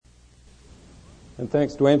And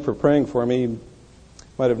thanks, Dwayne, for praying for me. You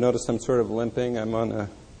might have noticed I'm sort of limping. Got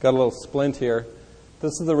a little splint here.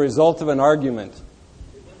 This is the result of an argument.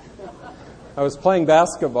 I was playing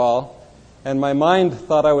basketball, and my mind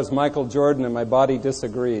thought I was Michael Jordan, and my body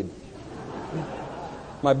disagreed.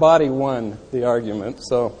 My body won the argument.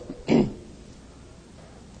 So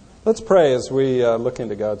let's pray as we look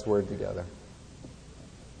into God's Word together.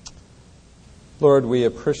 Lord, we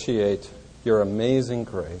appreciate your amazing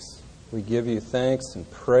grace. We give you thanks and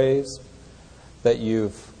praise that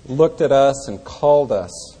you've looked at us and called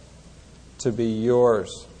us to be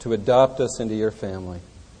yours, to adopt us into your family,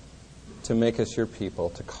 to make us your people,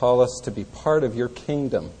 to call us to be part of your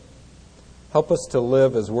kingdom. Help us to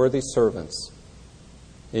live as worthy servants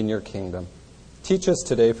in your kingdom. Teach us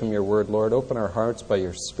today from your word, Lord. Open our hearts by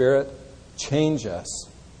your Spirit. Change us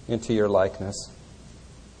into your likeness,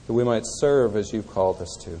 that we might serve as you've called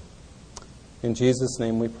us to. In Jesus'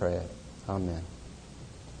 name we pray it. Amen.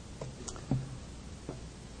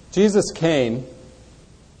 Jesus came,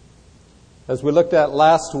 as we looked at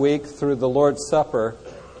last week through the Lord's Supper,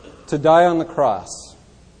 to die on the cross.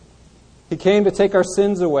 He came to take our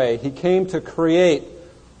sins away. He came to create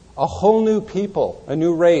a whole new people, a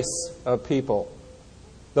new race of people,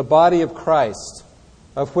 the body of Christ,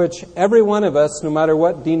 of which every one of us, no matter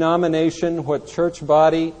what denomination, what church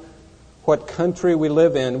body, what country we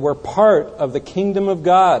live in, we're part of the kingdom of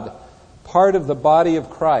God, part of the body of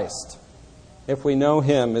Christ, if we know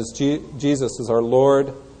Him as Jesus as our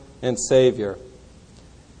Lord and Savior.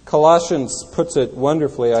 Colossians puts it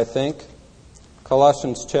wonderfully, I think.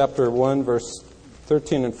 Colossians chapter 1, verse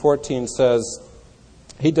 13 and 14 says,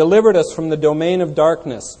 He delivered us from the domain of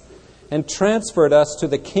darkness and transferred us to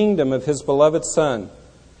the kingdom of His beloved Son,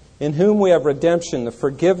 in whom we have redemption, the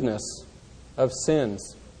forgiveness of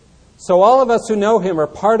sins. So all of us who know Him are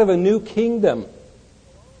part of a new kingdom,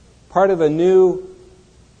 part of a new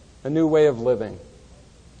way of living.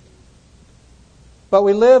 But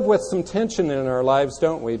we live with some tension in our lives,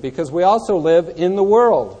 don't we? Because we also live in the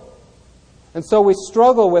world. And so we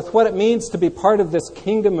struggle with what it means to be part of this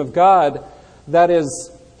kingdom of God that is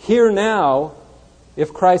here now.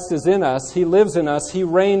 If Christ is in us, He lives in us, He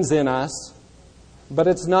reigns in us, but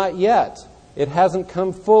it's not yet. It hasn't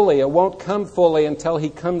come fully. It won't come fully until He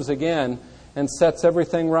comes again and sets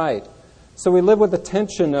everything right. So we live with the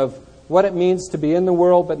tension of what it means to be in the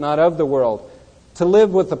world but not of the world. To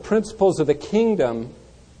live with the principles of the kingdom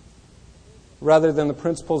rather than the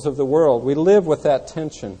principles of the world. We live with that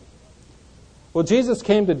tension. Well, Jesus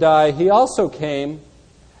came to die. He also came,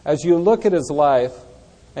 as you look at His life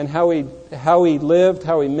and how he lived,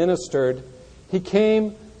 how He ministered, He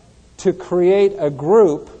came to create a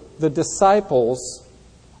group, the disciples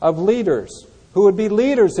of leaders, who would be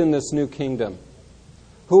leaders in this new kingdom,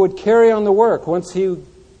 who would carry on the work once He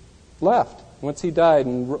left, once He died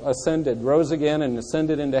and ascended, rose again and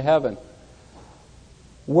ascended into heaven.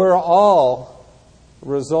 We're all a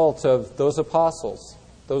result of those apostles,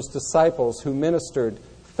 those disciples who ministered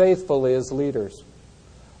faithfully as leaders.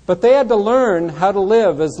 But they had to learn how to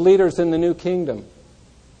live as leaders in the new kingdom,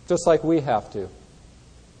 just like we have to.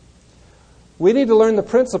 We need to learn the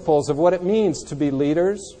principles of what it means to be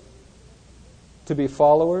leaders, to be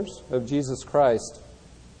followers of Jesus Christ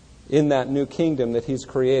in that new kingdom that He's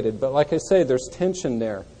created. But like I say, there's tension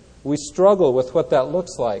there. We struggle with what that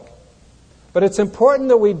looks like. But it's important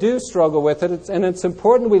that we do struggle with it, and it's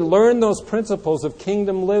important we learn those principles of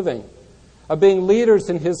kingdom living, of being leaders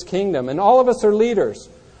in His kingdom. And all of us are leaders.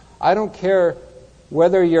 I don't care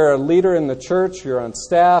whether you're a leader in the church, you're on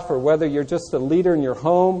staff, or whether you're just a leader in your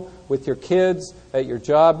home, with your kids, at your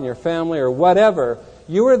job, in your family, or whatever.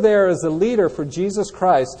 You are there as a leader for Jesus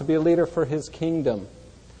Christ, to be a leader for His kingdom.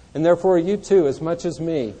 And therefore you too, as much as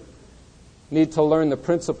me, need to learn the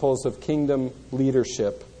principles of kingdom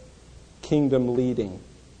leadership, kingdom leading.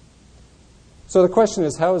 So the question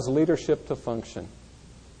is, how is leadership to function?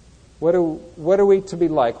 What are we to be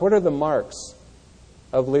like? What are the marks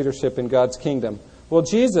of leadership in God's kingdom? Well,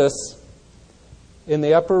 Jesus, in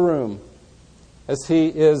the upper room, as He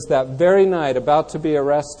is that very night about to be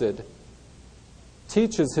arrested,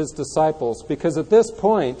 teaches His disciples, because at this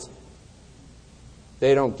point,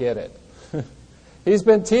 they don't get it. He's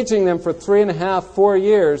been teaching them for 3.5, 4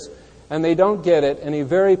 years, and they don't get it, and He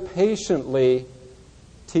very patiently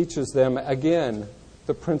teaches them again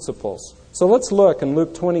the principles. So let's look in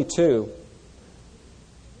Luke 22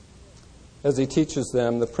 as He teaches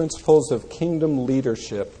them the principles of kingdom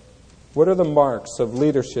leadership. What are the marks of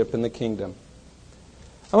leadership in the kingdom?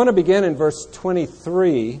 I want to begin in verse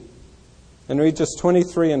 23 and read just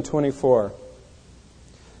 23 and 24.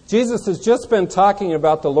 Jesus has just been talking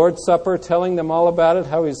about the Lord's Supper, telling them all about it,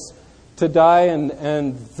 how He's to die, and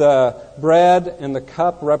the bread and the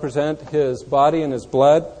cup represent his body and his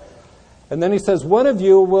blood. And then he says, one of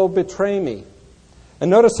you will betray me. And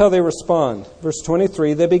notice how they respond. Verse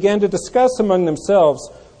 23, they began to discuss among themselves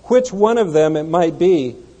which one of them it might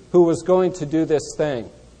be who was going to do this thing.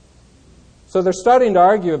 So they're starting to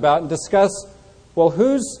argue about and discuss, well,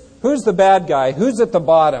 who's the bad guy? Who's at the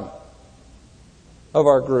bottom of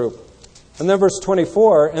our group? And then verse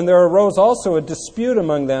 24, and there arose also a dispute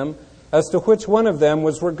among them as to which one of them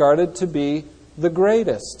was regarded to be the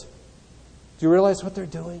greatest. Do you realize what they're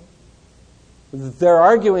doing? They're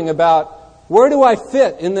arguing about, where do I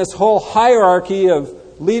fit in this whole hierarchy of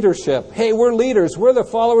leadership? Hey, we're leaders. We're the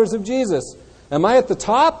followers of Jesus. Am I at the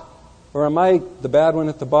top or am I the bad one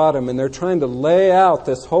at the bottom? And they're trying to lay out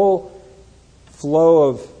this whole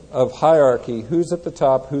flow of hierarchy. Who's at the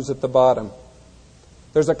top? Who's at the bottom?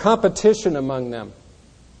 There's a competition among them.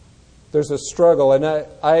 There's a struggle. And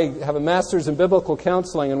I have a master's in biblical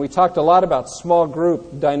counseling, and we talked a lot about small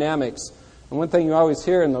group dynamics. And one thing you always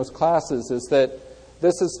hear in those classes is that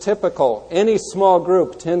this is typical. Any small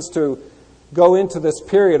group tends to go into this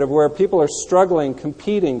period of where people are struggling,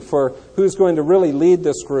 competing for who's going to really lead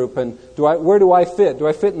this group. And where do I fit? Do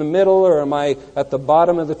I fit in the middle, or am I at the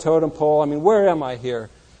bottom of the totem pole? I mean, where am I here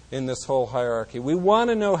in this whole hierarchy? We want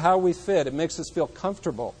to know how we fit. It makes us feel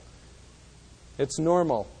comfortable. It's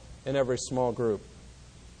normal in every small group.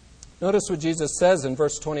 Notice what Jesus says in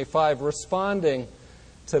verse 25, responding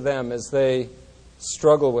to them as they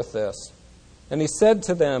struggle with this. And he said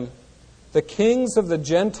to them, the kings of the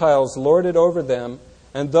Gentiles lord it over them,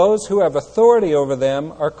 and those who have authority over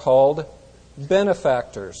them are called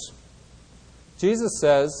benefactors. Jesus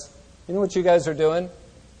says, you know what you guys are doing?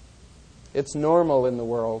 It's normal in the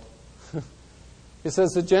world. He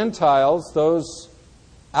says the Gentiles, those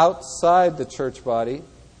outside the church body,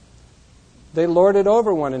 they lord it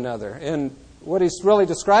over one another. And what he's really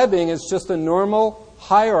describing is just a normal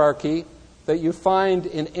hierarchy that you find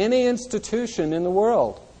in any institution in the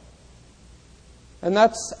world. And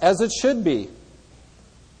that's as it should be.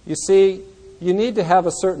 You see, you need to have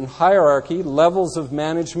a certain hierarchy, levels of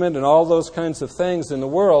management, and all those kinds of things in the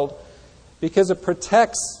world, because it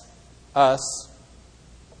protects us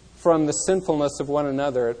from the sinfulness of one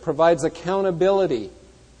another. It provides accountability,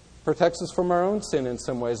 protects us from our own sin in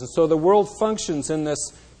some ways. And so the world functions in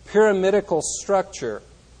this pyramidical structure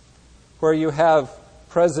where you have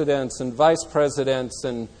presidents and vice presidents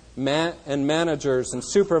and managers and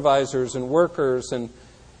supervisors and workers.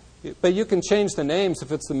 But you can change the names.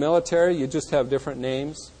 If it's the military, you just have different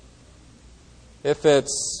names. If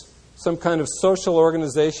it's some kind of social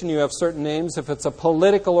organization, you have certain names. If it's a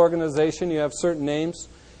political organization, you have certain names.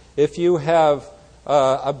 If you have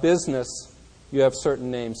a business, you have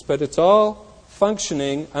certain names. But it's all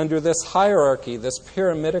functioning under this hierarchy, this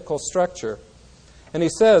pyramidical structure. And he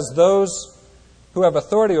says those who have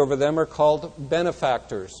authority over them are called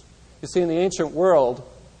benefactors. You see, in the ancient world,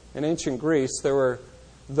 in ancient Greece, there were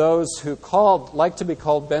those who like to be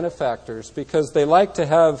called benefactors because they like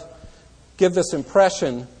to give this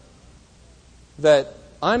impression that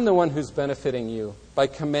I'm the one who's benefiting you by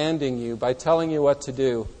commanding you, by telling you what to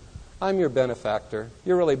do. I'm your benefactor.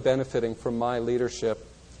 You're really benefiting from my leadership.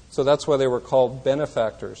 So that's why they were called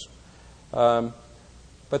benefactors. But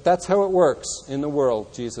that's how it works in the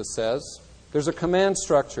world, Jesus says. There's a command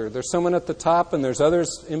structure. There's someone at the top and there's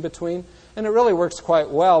others in between. And it really works quite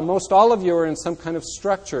well. Most all of you are in some kind of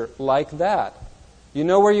structure like that. You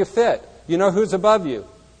know where you fit. You know who's above you.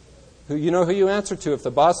 You know who you answer to. If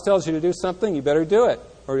the boss tells you to do something, you better do it,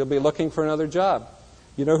 or you'll be looking for another job.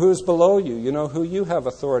 You know who's below you. You know who you have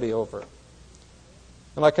authority over.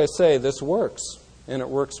 And like I say, this works, and it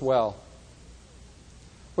works well.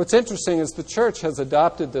 What's interesting is the church has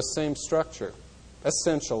adopted this same structure,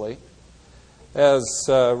 essentially. As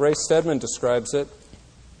Ray Stedman describes it,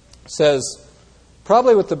 says,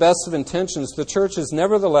 probably with the best of intentions, the church has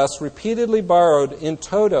nevertheless repeatedly borrowed in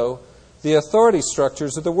toto the authority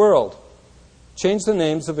structures of the world. Changed the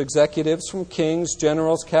names of executives from kings,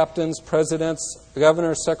 generals, captains, presidents,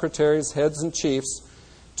 governors, secretaries, heads, and chiefs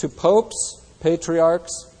to popes,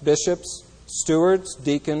 patriarchs, bishops, stewards,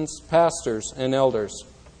 deacons, pastors, and elders.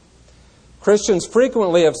 Christians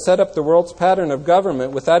frequently have set up the world's pattern of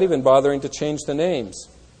government without even bothering to change the names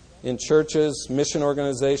in churches, mission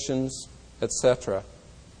organizations, etc.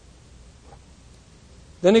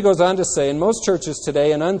 Then he goes on to say, in most churches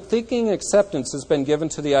today, an unthinking acceptance has been given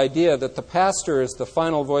to the idea that the pastor is the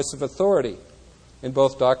final voice of authority in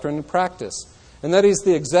both doctrine and practice, and that he's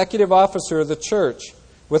the executive officer of the church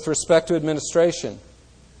with respect to administration.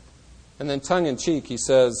 And then tongue-in-cheek, he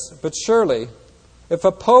says, but surely, if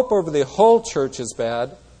a pope over the whole church is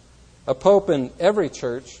bad, A pope in every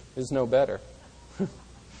church is no better.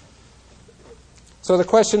 So the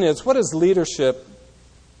question is, what is leadership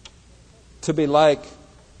to be like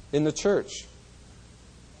in the church?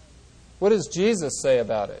 What does Jesus say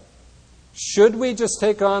about it? Should we just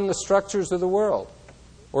take on the structures of the world,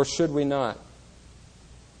 or should we not?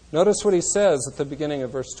 Notice what he says at the beginning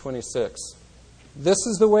of verse 26. This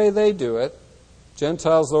is the way they do it.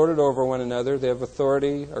 Gentiles lord it over one another. They have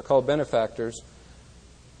authority, are called benefactors.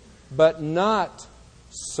 But not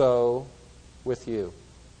so with you.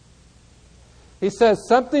 He says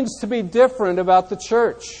something's to be different about the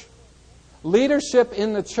church. Leadership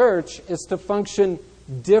in the church is to function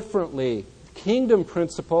differently. Kingdom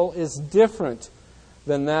principle is different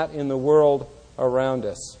than that in the world around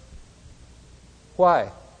us. Why?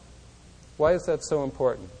 Why is that so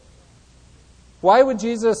important? Why would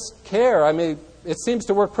Jesus care? I mean, it seems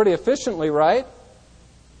to work pretty efficiently, right?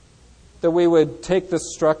 That we would take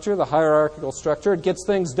this structure, the hierarchical structure, it gets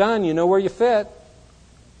things done, you know where you fit.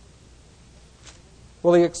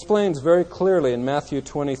 Well, he explains very clearly in Matthew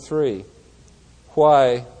 23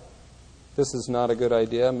 why this is not a good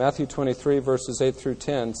idea. Matthew 23, verses 8 through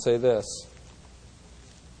 10 say this.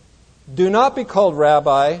 Do not be called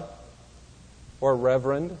rabbi or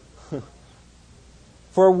reverend,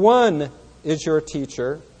 for one is your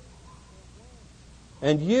teacher,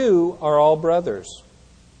 and you are all brothers.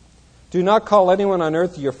 Do not call anyone on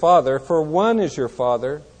earth your father, for one is your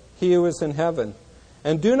Father, he who is in heaven.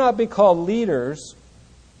 And do not be called leaders,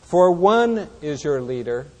 for one is your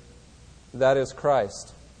leader, that is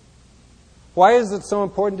Christ. Why is it so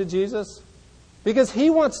important to Jesus? Because he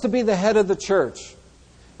wants to be the head of the church.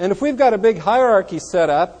 And if we've got a big hierarchy set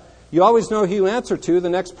up, you always know who you answer to, the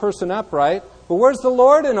next person up, right? But where's the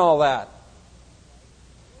Lord in all that?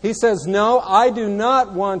 He says, no, I do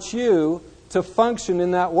not want you to function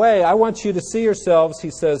in that way. I want you to see yourselves,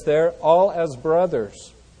 he says there, all as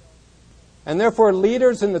brothers. And therefore,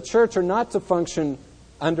 leaders in the church are not to function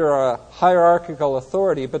under a hierarchical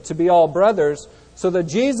authority, but to be all brothers, so that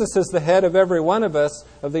Jesus is the head of every one of us,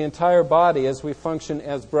 of the entire body, as we function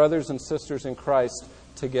as brothers and sisters in Christ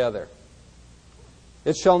together.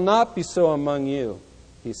 It shall not be so among you,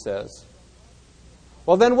 he says.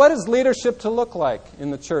 Well, then what is leadership to look like in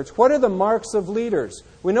the church? What are the marks of leaders?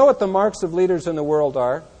 We know what the marks of leaders in the world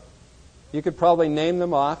are. You could probably name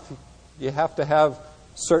them off. You have to have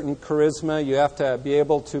certain charisma. You have to be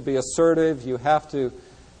able to be assertive. You have to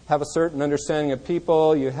have a certain understanding of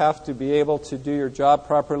people. You have to be able to do your job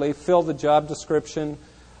properly, fill the job description,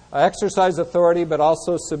 exercise authority, but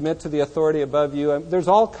also submit to the authority above you. There's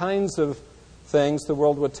all kinds of things the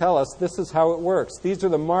world would tell us. This is how it works. These are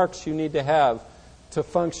the marks you need to have to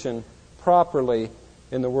function properly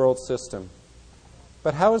in the world system.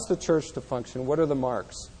 But how is the church to function? What are the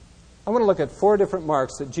marks? I want to look at 4 different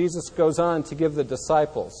marks that Jesus goes on to give the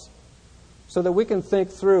disciples so that we can think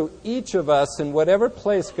through each of us in whatever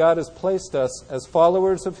place God has placed us as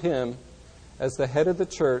followers of Him, as the head of the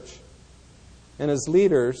church, and as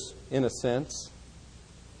leaders, in a sense.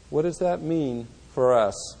 What does that mean for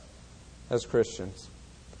us as Christians?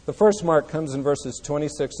 The first mark comes in verses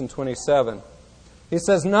 26 and 27. He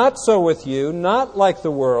says, not so with you, not like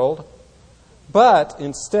the world, but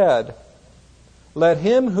instead, let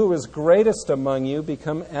him who is greatest among you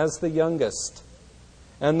become as the youngest,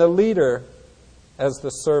 and the leader as the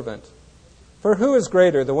servant. For who is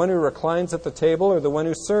greater, the one who reclines at the table or the one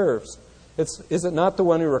who serves? Is it not the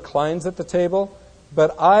one who reclines at the table?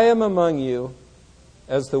 But I am among you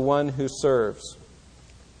as the one who serves.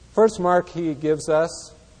 First mark he gives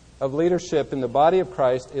us of leadership in the body of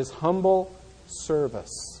Christ is humble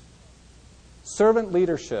service. Servant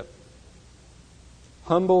leadership.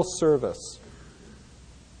 Humble service.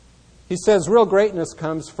 He says real greatness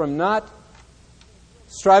comes from not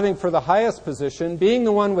striving for the highest position, being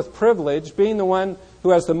the one with privilege, being the one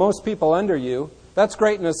who has the most people under you. That's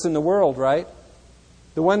greatness in the world, right?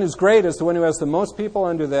 The one who's great is the one who has the most people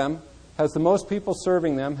under them, has the most people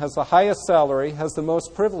serving them, has the highest salary, has the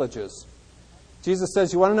most privileges. Jesus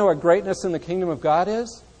says, you want to know what greatness in the kingdom of God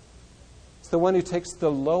is? It's the one who takes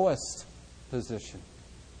the lowest position.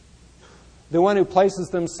 The one who places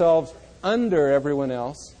themselves under everyone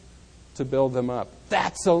else to build them up.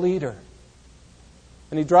 That's a leader.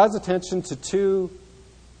 And he draws attention to 2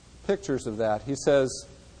 pictures of that. He says,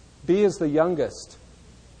 be as the youngest.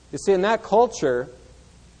 You see, in that culture,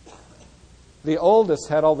 the oldest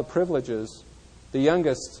had all the privileges. The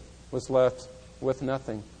youngest was left with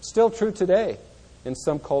nothing. Still true today in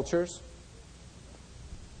some cultures.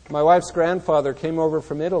 My wife's grandfather came over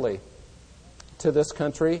from Italy to this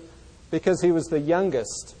country because he was the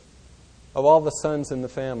youngest of all the sons in the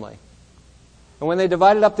family. And when they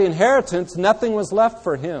divided up the inheritance, nothing was left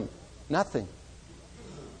for him. Nothing.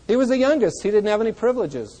 He was the youngest. He didn't have any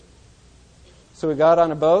privileges. So he got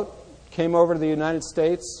on a boat, came over to the United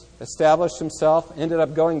States, established himself, ended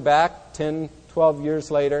up going back 10, 12 years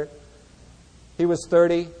later. He was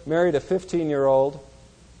 30, married a 15-year-old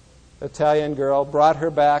Italian girl, brought her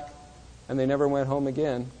back, and they never went home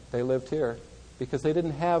again. They lived here because they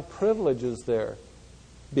didn't have privileges there,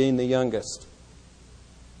 being the youngest.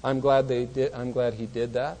 I'm glad he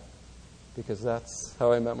did that, because that's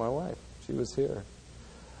how I met my wife. She was here.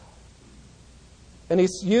 And he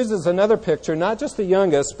uses another picture, not just the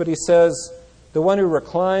youngest, but he says the one who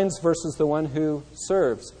reclines versus the one who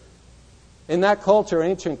serves. In that culture,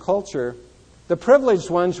 ancient culture, the privileged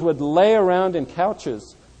ones would lay around in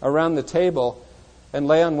couches around the table and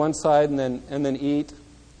lay on one side and then eat.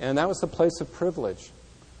 And that was the place of privilege.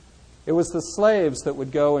 It was the slaves that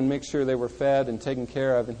would go and make sure they were fed and taken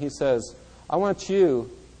care of. And he says, I want you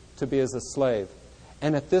to be as a slave.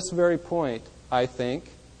 And at this very point, I think,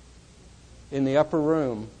 in the upper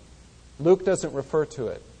room, Luke doesn't refer to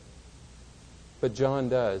it, but John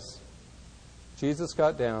does. Jesus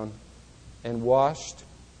got down and washed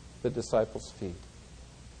the disciples' feet.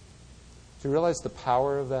 Do you realize the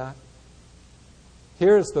power of that?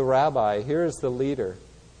 Here is the rabbi, here is the leader,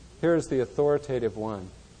 here is the authoritative one.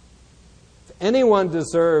 If anyone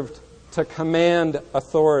deserved to command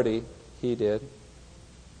authority, he did.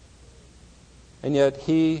 And yet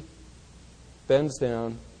he bends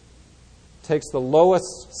down, takes the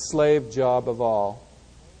lowest slave job of all,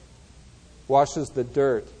 washes the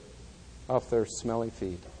dirt off their smelly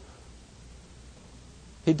feet.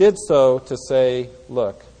 He did so to say,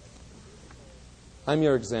 look, I'm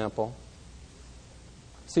your example.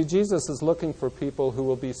 See, Jesus is looking for people who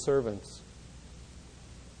will be servants,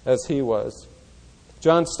 as he was.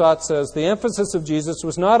 John Stott says, the emphasis of Jesus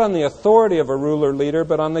was not on the authority of a ruler leader,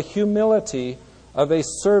 but on the humility of a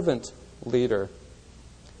servant leader.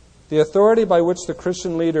 The authority by which the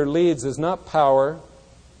Christian leader leads is not power,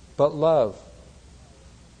 but love.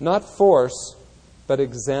 Not force, but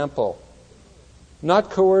example. Not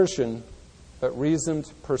coercion, but reasoned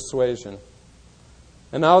persuasion.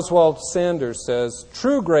 And Oswald Sanders says,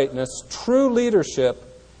 true greatness, true leadership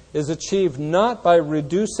is achieved not by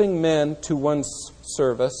reducing men to one's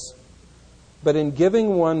service, but in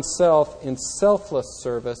giving oneself in selfless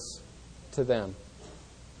service to them.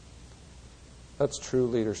 That's true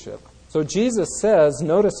leadership. So Jesus says,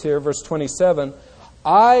 notice here, verse 27,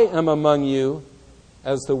 I am among you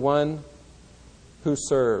as the one who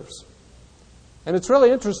serves. And it's really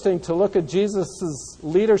interesting to look at Jesus'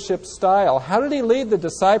 leadership style. How did he lead the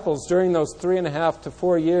disciples during those 3.5 to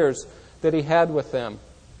 4 years that he had with them?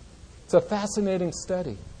 It's a fascinating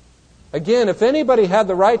study. Again, if anybody had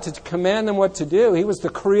the right to command them what to do, he was the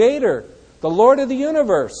Creator, the Lord of the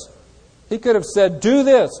universe. He could have said, do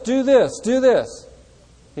this, do this, do this.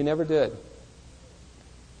 He never did.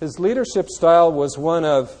 His leadership style was one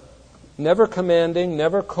of never commanding,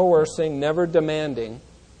 never coercing, never demanding,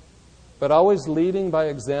 but always leading by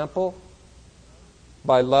example,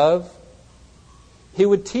 by love. He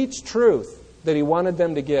would teach truth that he wanted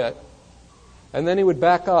them to get, and then he would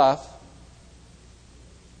back off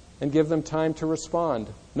and give them time to respond.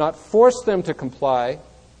 Not force them to comply,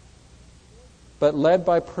 but led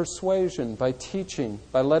by persuasion, by teaching,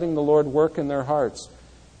 by letting the Lord work in their hearts.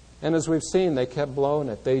 And as we've seen, they kept blowing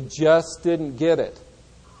it. They just didn't get it.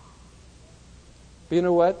 But you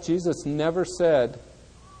know what? Jesus never said,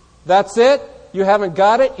 that's it, you haven't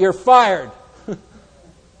got it, you're fired.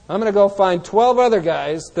 I'm going to go find 12 other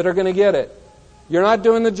guys that are going to get it. You're not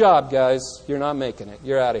doing the job, guys. You're not making it.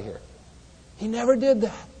 You're out of here. He never did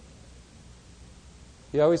that.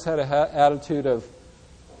 He always had an attitude of,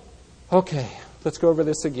 okay, let's go over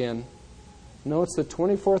this again. No, it's the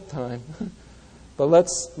 24th time. But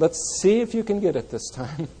let's see if you can get it this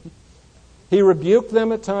time. He rebuked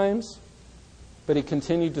them at times, but he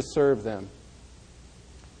continued to serve them.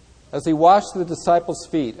 As he washed the disciples'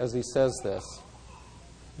 feet, as he says this,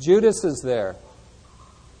 Judas is there.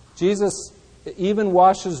 Jesus even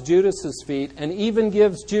washes Judas's feet and even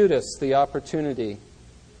gives Judas the opportunity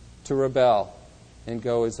to rebel and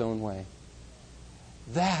go his own way.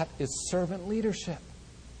 That is servant leadership.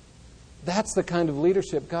 That's the kind of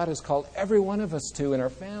leadership God has called every one of us to in our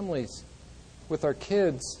families, with our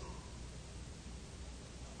kids,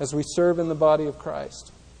 as we serve in the body of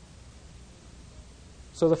Christ.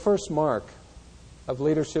 So the first mark of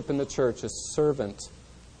leadership in the church is servant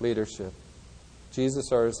leadership.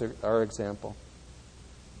 Jesus is our example.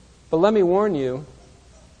 But let me warn you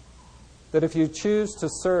that if you choose to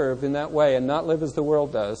serve in that way and not live as the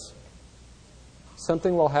world does,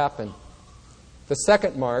 something will happen. The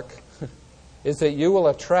second mark is that you will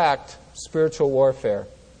attract spiritual warfare.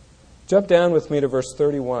 Jump down with me to verse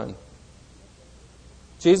 31.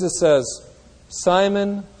 Jesus says,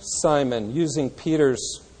 Simon, Simon, using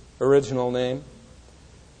Peter's original name,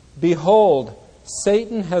 behold,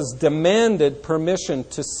 Satan has demanded permission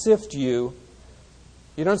to sift you.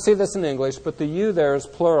 You don't see this in English, but the you there is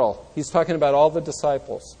plural. He's talking about all the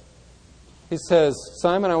disciples. He says,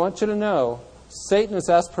 Simon, I want you to know, Satan has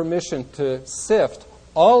asked permission to sift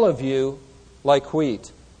all of you like wheat.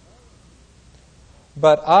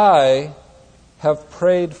 But I have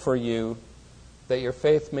prayed for you that your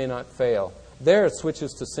faith may not fail. There it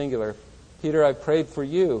switches to singular. Peter, I prayed for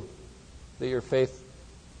you that your faith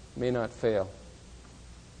may not fail.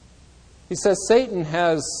 He says Satan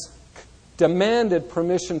has demanded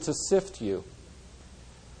permission to sift you.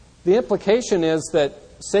 The implication is that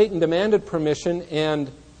Satan demanded permission and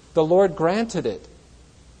the Lord granted it.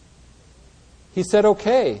 He said,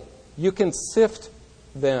 okay, you can sift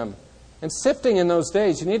them. And sifting in those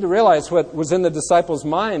days, you need to realize what was in the disciples'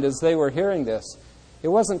 mind as they were hearing this. It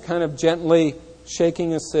wasn't kind of gently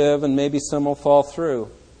shaking a sieve and maybe some will fall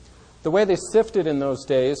through. The way they sifted in those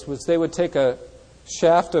days was they would take a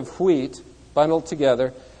shaft of wheat bundled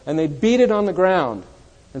together and they'd beat it on the ground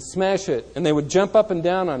and smash it. And they would jump up and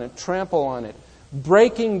down on it, trample on it,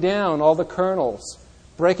 breaking down all the kernels,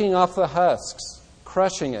 breaking off the husks,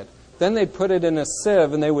 crushing it. Then they'd put it in a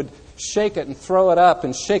sieve and they would shake it and throw it up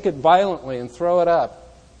and shake it violently and throw it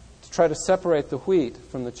up to try to separate the wheat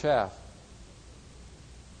from the chaff.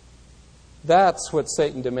 That's what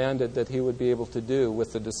Satan demanded that he would be able to do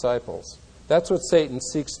with the disciples. That's what Satan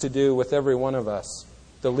seeks to do with every one of us,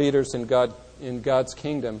 the leaders in God's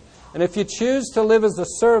kingdom. And if you choose to live as a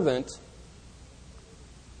servant,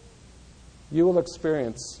 you will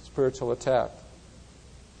experience spiritual attack.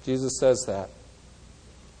 Jesus says that.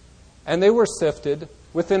 And they were sifted.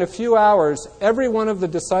 Within a few hours, every one of the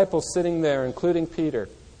disciples sitting there, including Peter,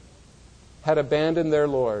 had abandoned their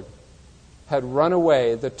Lord, had run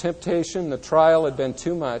away. The temptation, the trial had been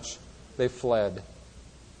too much. They fled.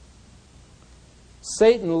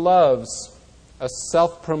 Satan loves a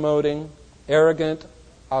self-promoting, arrogant,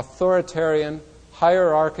 authoritarian,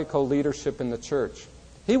 hierarchical leadership in the church.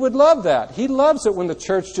 He would love that. He loves it when the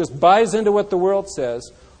church just buys into what the world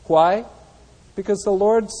says. Why? Because the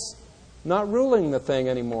Lord's not ruling the thing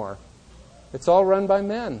anymore. It's all run by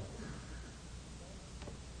men.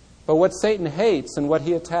 But what Satan hates and what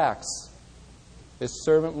he attacks is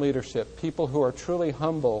servant leadership, people who are truly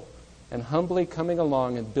humble and humbly coming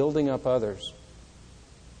along and building up others.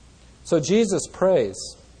 So Jesus prays.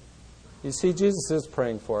 You see, Jesus is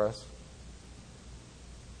praying for us.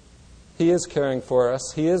 He is caring for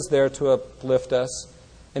us. He is there to uplift us.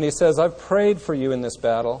 And he says, I've prayed for you in this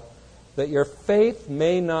battle that your faith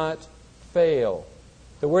may not fail.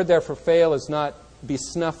 The word there for fail is not be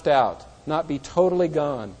snuffed out, not be totally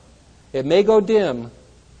gone. It may go dim,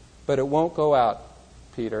 but it won't go out,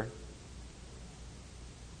 Peter.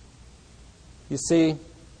 You see,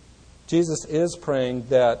 Jesus is praying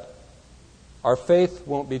that our faith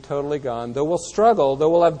won't be totally gone. Though we'll struggle, though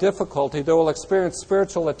we'll have difficulty, though we'll experience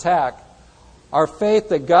spiritual attack, our faith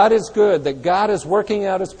that God is good, that God is working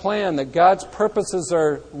out His plan, that God's purposes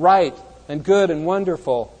are right and good and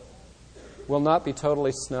wonderful, will not be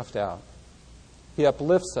totally snuffed out. He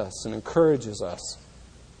uplifts us and encourages us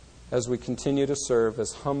as we continue to serve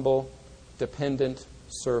as humble, dependent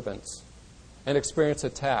servants and experience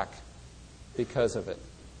attack because of it.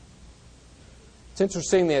 It's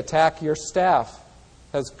interesting the attack your staff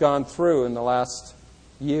has gone through in the last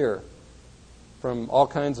year, from all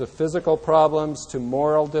kinds of physical problems to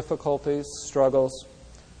moral difficulties, struggles.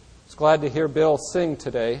 I was glad to hear Bill sing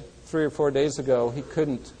today. 3 or 4 days ago, he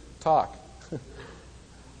couldn't talk.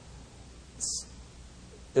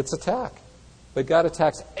 It's attack. But God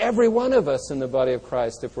attacks every one of us in the body of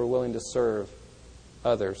Christ if we're willing to serve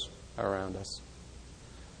others around us.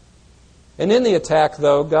 And in the attack,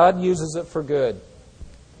 though, God uses it for good.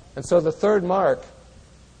 And so the third mark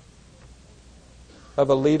of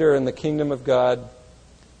a leader in the kingdom of God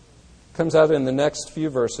comes out in the next few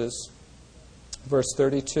verses. Verse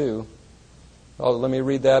 32. Let me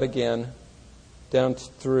read that again, down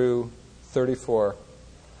through 34.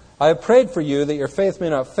 I have prayed for you that your faith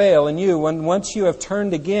may not fail, and you, when once you have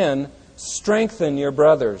turned again, strengthen your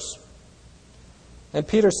brothers. And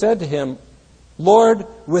Peter said to him, Lord,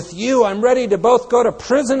 with you I'm ready to both go to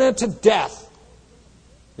prison and to death.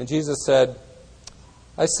 And Jesus said,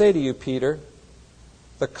 I say to you, Peter,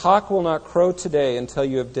 the cock will not crow today until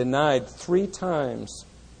you have denied 3 times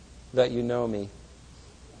that you know me.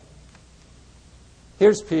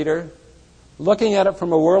 Here's Peter, looking at it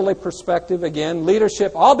from a worldly perspective again.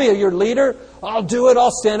 Leadership, I'll be your leader. I'll do it.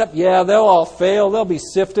 I'll stand up. Yeah, they'll all fail. They'll be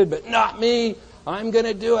sifted, but not me. I'm going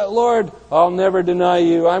to do it, Lord. I'll never deny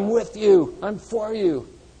you. I'm with you. I'm for you.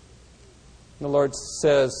 And the Lord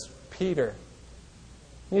says, Peter.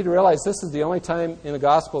 You need to realize this is the only time in the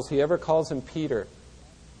Gospels he ever calls him Peter,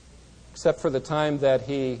 except for the time that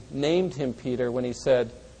he named him Peter when he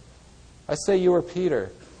said, I say you are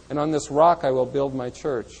Peter, and on this rock I will build my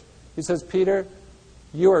church. He says, Peter,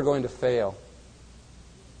 you are going to fail.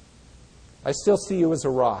 I still see you as a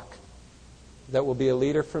rock that will be a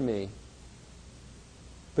leader for me,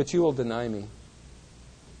 but you will deny me.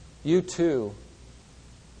 You too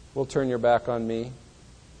will turn your back on me.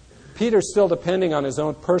 Peter's still depending on his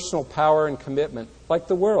own personal power and commitment, like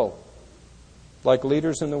the world, like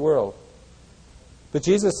leaders in the world. But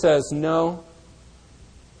Jesus says, no,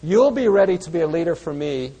 you'll be ready to be a leader for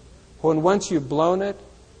me when once you've blown it,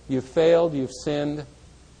 you've failed, you've sinned,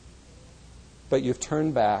 but you've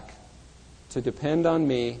turned back to depend on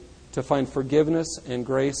me, to find forgiveness and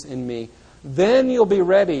grace in me. Then you'll be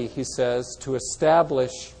ready, he says, to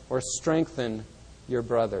establish or strengthen your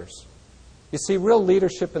brothers. You see, real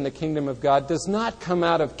leadership in the kingdom of God does not come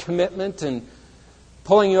out of commitment and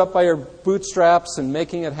pulling you up by your bootstraps and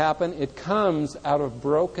making it happen. It comes out of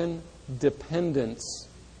broken dependence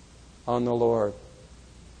on the Lord.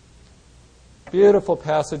 Beautiful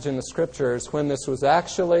passage in the Scriptures when this was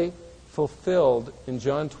actually fulfilled in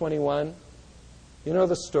John 21. You know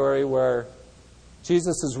the story where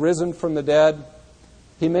Jesus is risen from the dead.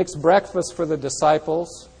 He makes breakfast for the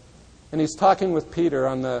disciples, and he's talking with Peter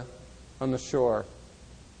on the shore.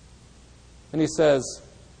 And he says,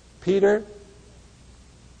 Peter,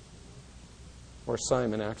 or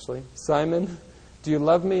Simon actually, Simon, do you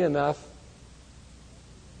love me enough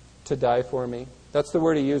to die for me? That's the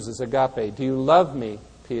word he uses, agape. Do you love me,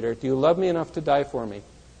 Peter? Do you love me enough to die for me?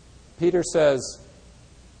 Peter says,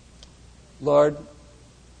 Lord,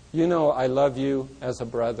 you know I love you as a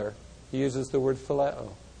brother. He uses the word phileo.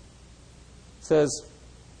 Says,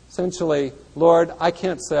 essentially, Lord, I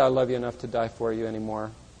can't say I love you enough to die for you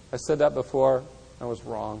anymore. I said that before. I was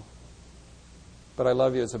wrong. But I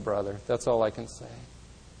love you as a brother. That's all I can say.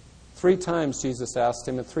 3 times Jesus asked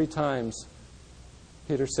him, and 3 times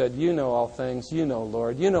Peter said, you know all things. You know,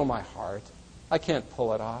 Lord. You know my heart. I can't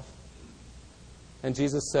pull it off. And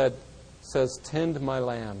Jesus says, tend my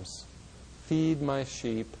lambs. Feed my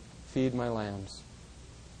sheep. Feed my lambs.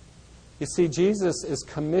 You see, Jesus is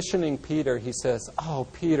commissioning Peter. He says, oh,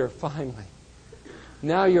 Peter, finally.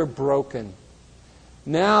 Now you're broken.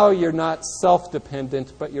 Now you're not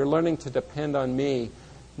self-dependent, but you're learning to depend on me.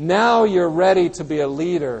 Now you're ready to be a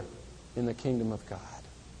leader in the kingdom of God.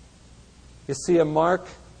 You see, a mark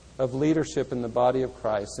of leadership in the body of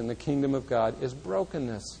Christ, in the kingdom of God, is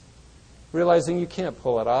brokenness. Realizing you can't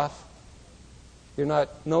pull it off. You're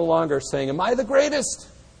no longer saying, am I the greatest?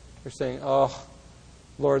 You're saying, oh,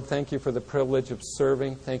 Lord, thank you for the privilege of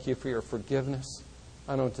serving. Thank you for your forgiveness.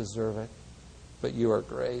 I don't deserve it, but you are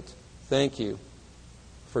great. Thank you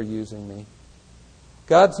for using me.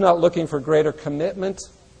 God's not looking for greater commitment,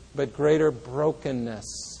 but greater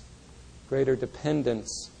brokenness, greater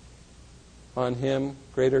dependence on Him,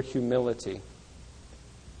 greater humility.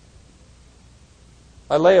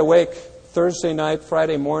 I lay awake Thursday night,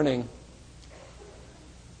 Friday morning,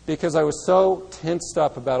 because I was so tensed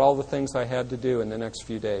up about all the things I had to do in the next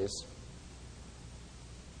few days.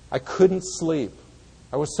 I couldn't sleep.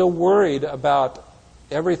 I was so worried about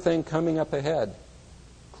everything coming up ahead,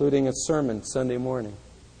 including a sermon Sunday morning.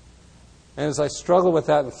 And as I struggled with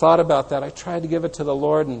that and thought about that, I tried to give it to the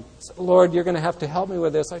Lord and said, Lord, you're going to have to help me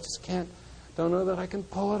with this. I just don't know that I can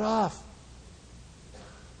pull it off.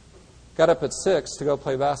 Got up at 6 to go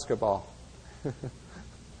play basketball.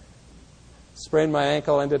 Sprained my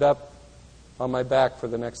ankle, ended up on my back for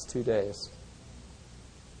the next 2 days.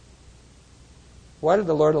 Why did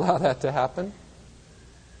the Lord allow that to happen?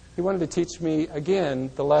 He wanted to teach me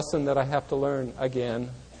again the lesson that I have to learn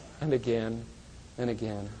again and again and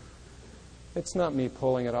again. It's not me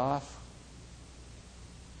pulling it off.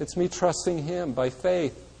 It's me trusting Him by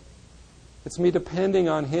faith. It's me depending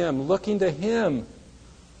on Him, looking to Him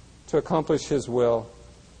to accomplish His will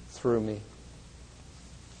through me.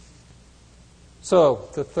 So,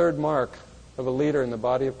 the third mark of a leader in the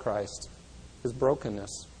body of Christ is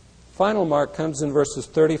brokenness. Final mark comes in verses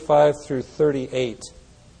 35 through 38,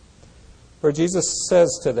 where Jesus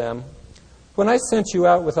says to them, when I sent you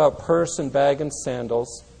out without purse and bag and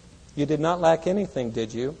sandals, you did not lack anything,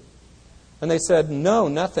 did you? And they said, no,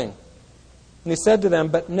 nothing. And He said to them,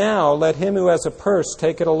 but now let him who has a purse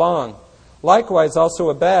take it along. Likewise also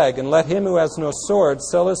a bag, and let him who has no sword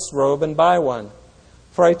sell his robe and buy one.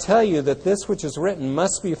 For I tell you that this which is written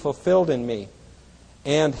must be fulfilled in me.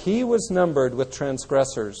 And he was numbered with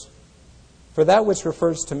transgressors. For that which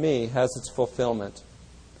refers to me has its fulfillment.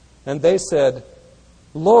 And they said,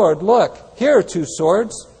 Lord, look, here are 2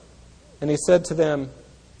 swords. And he said to them,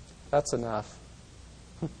 that's enough.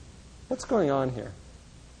 What's going on here?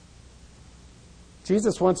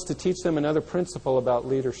 Jesus wants to teach them another principle about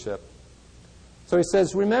leadership. So he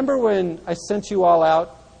says, remember when I sent you all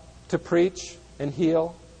out to preach and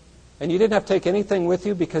heal? And you didn't have to take anything with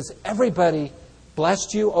you because everybody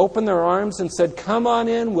blessed you, opened their arms and said, come on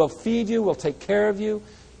in, we'll feed you, we'll take care of you.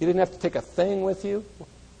 You didn't have to take a thing with you.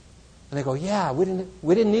 And they go, yeah, we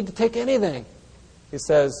didn't need to take anything. He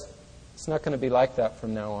says, it's not going to be like that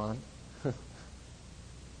from now on.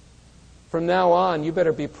 From now on, you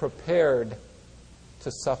better be prepared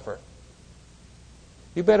to suffer.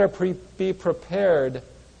 You better be prepared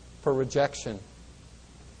for rejection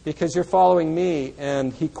because you're following me.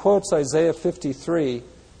 And he quotes Isaiah 53,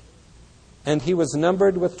 and he was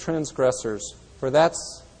numbered with transgressors, for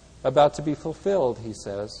that's about to be fulfilled, he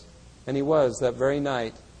says. And he was that very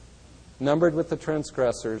night, numbered with the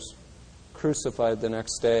transgressors, crucified the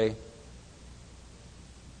next day.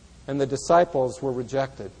 And the disciples were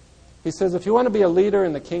rejected. He says, if you want to be a leader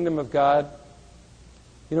in the kingdom of God,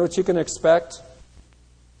 you know what you can expect?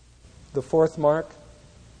 The 4th mark?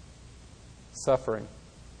 Suffering.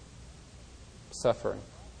 Suffering.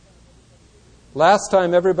 Last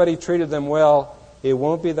time everybody treated them well, it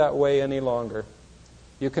won't be that way any longer.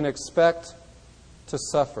 You can expect to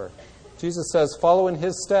suffer. Jesus says, follow in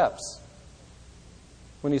his steps.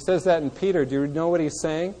 When he says that in Peter, do you know what he's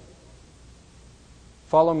saying?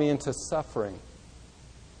 Follow me into suffering.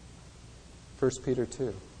 1 Peter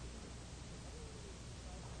 2.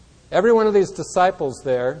 Every one of these disciples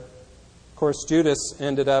there, of course, Judas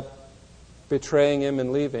ended up betraying him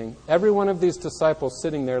and leaving. Every one of these disciples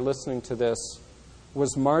sitting there listening to this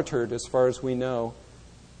was martyred as far as we know,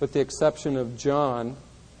 with the exception of John,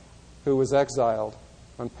 who was exiled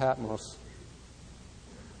on Patmos.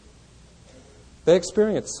 They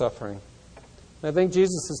experienced suffering. And I think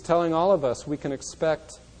Jesus is telling all of us we can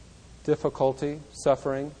expect difficulty,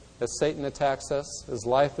 suffering, as Satan attacks us, as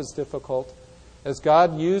life is difficult, as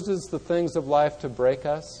God uses the things of life to break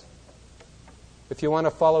us. If you want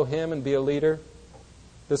to follow him and be a leader,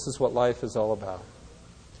 this is what life is all about.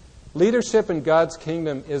 Leadership in God's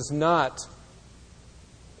kingdom is not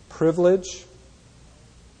privilege,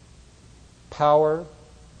 power,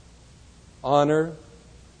 honor,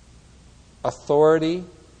 authority.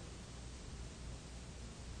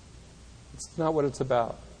 It's not what it's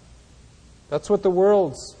about. That's what the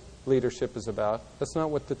world's leadership is about. That's not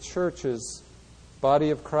what the church's,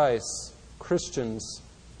 body of Christ, Christians'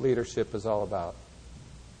 leadership is all about.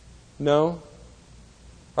 No.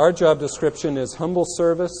 Our job description is humble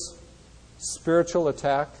service, spiritual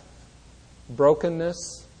attack,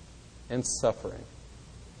 brokenness, and suffering.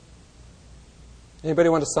 Anybody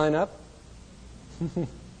want to sign up?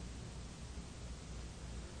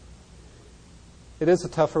 It is a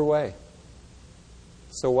tougher way.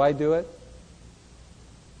 So why do it?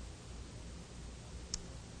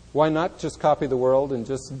 Why not just copy the world and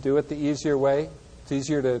just do it the easier way? It's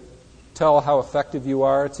easier to tell how effective you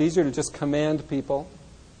are. It's easier to just command people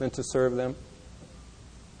than to serve them.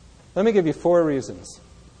 Let me give you 4 reasons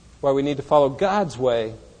why we need to follow God's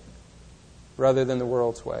way rather than the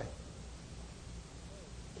world's way.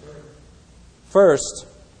 First,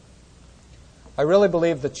 I really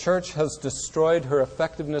believe the church has destroyed her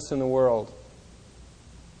effectiveness in the world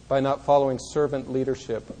by not following servant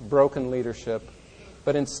leadership, broken leadership,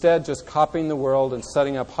 but instead just copying the world and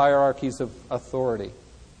setting up hierarchies of authority.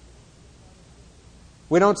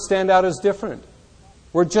 We don't stand out as different.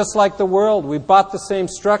 We're just like the world. We bought the same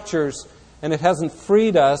structures, and it hasn't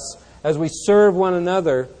freed us as we serve one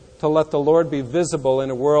another to let the Lord be visible in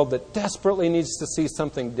a world that desperately needs to see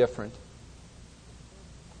something different.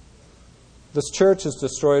 This church has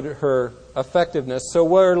destroyed her effectiveness, so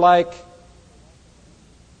we're like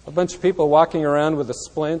a bunch of people walking around with a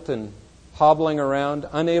splint and hobbling around,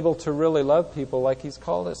 unable to really love people like He's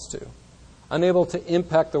called us to, unable to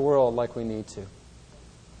impact the world like we need to.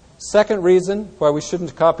 Second reason why we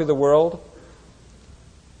shouldn't copy the world.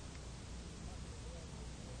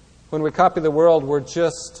 When we copy the world, we're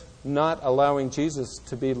just not allowing Jesus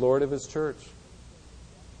to be Lord of His church.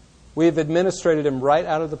 We've administrated Him right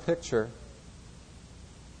out of the picture.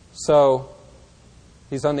 So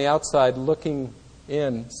He's on the outside looking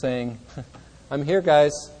in, saying, I'm here,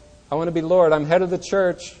 guys. I want to be Lord. I'm head of the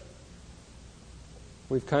church.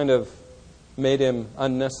 We've kind of made Him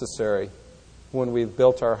unnecessary when we've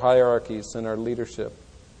built our hierarchies and our leadership.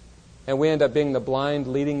 And we end up being the blind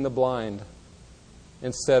leading the blind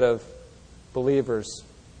instead of believers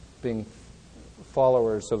being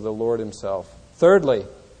followers of the Lord Himself. Thirdly,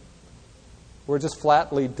 we're just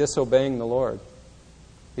flatly disobeying the Lord.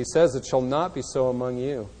 He says, "It shall not be so among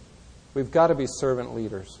you." We've got to be servant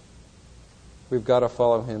leaders. We've got to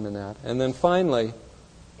follow Him in that. And then finally,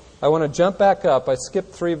 I want to jump back up. I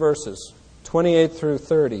skipped 3 verses, 28 through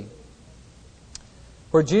 30,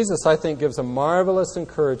 where Jesus, I think, gives a marvelous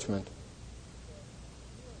encouragement.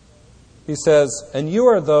 He says, "And you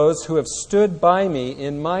are those who have stood by me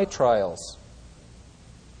in my trials,"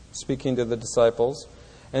 speaking to the disciples,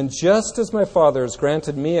 "and just as my Father has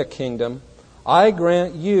granted me a kingdom, I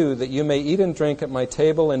grant you that you may eat and drink at my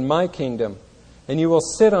table in my kingdom, and you will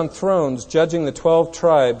sit on thrones judging the 12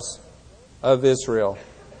 tribes of Israel."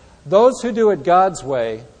 Those who do it God's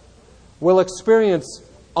way will experience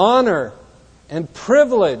honor and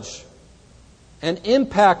privilege and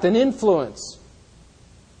impact and influence.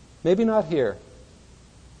 Maybe not here,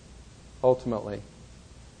 ultimately.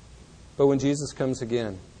 But when Jesus comes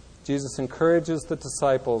again, Jesus encourages the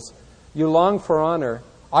disciples, "You long for honor,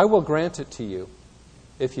 I will grant it to you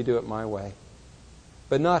if you do it my way.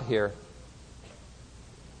 But not here.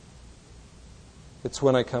 It's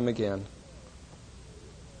when I come again."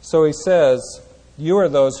 So He says, "You are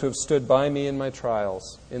those who have stood by me in my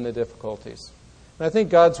trials, in the difficulties." And I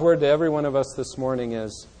think God's word to every one of us this morning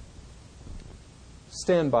is,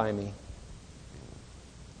 stand by me.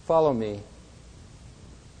 Follow me.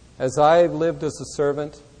 As I lived as a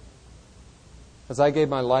servant, as I gave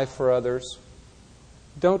my life for others,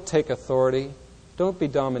 don't take authority. Don't be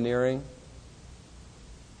domineering.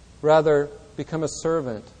 Rather, become a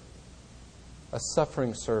servant, a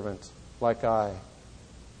suffering servant like I.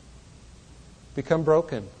 Become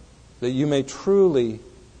broken, that you may truly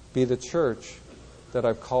be the church that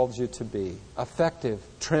I've called you to be. Effective,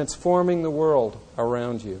 transforming the world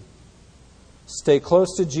around you. Stay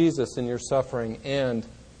close to Jesus in your suffering, and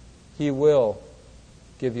He will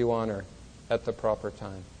give you honor at the proper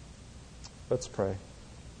time. Let's pray.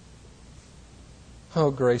 Oh,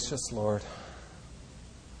 gracious Lord,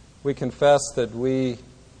 we confess that we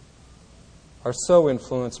are so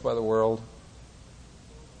influenced by the world.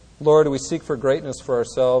 Lord, we seek for greatness for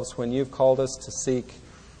ourselves when You've called us to seek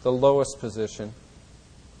the lowest position.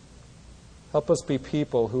 Help us be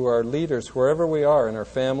people who are leaders wherever we are, in our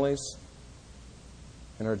families,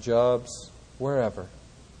 in our jobs, wherever,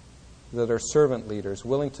 that are servant leaders,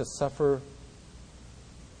 willing to suffer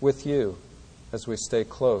with You as we stay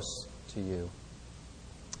close to You.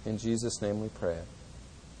 In Jesus' name we pray.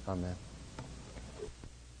 Amen.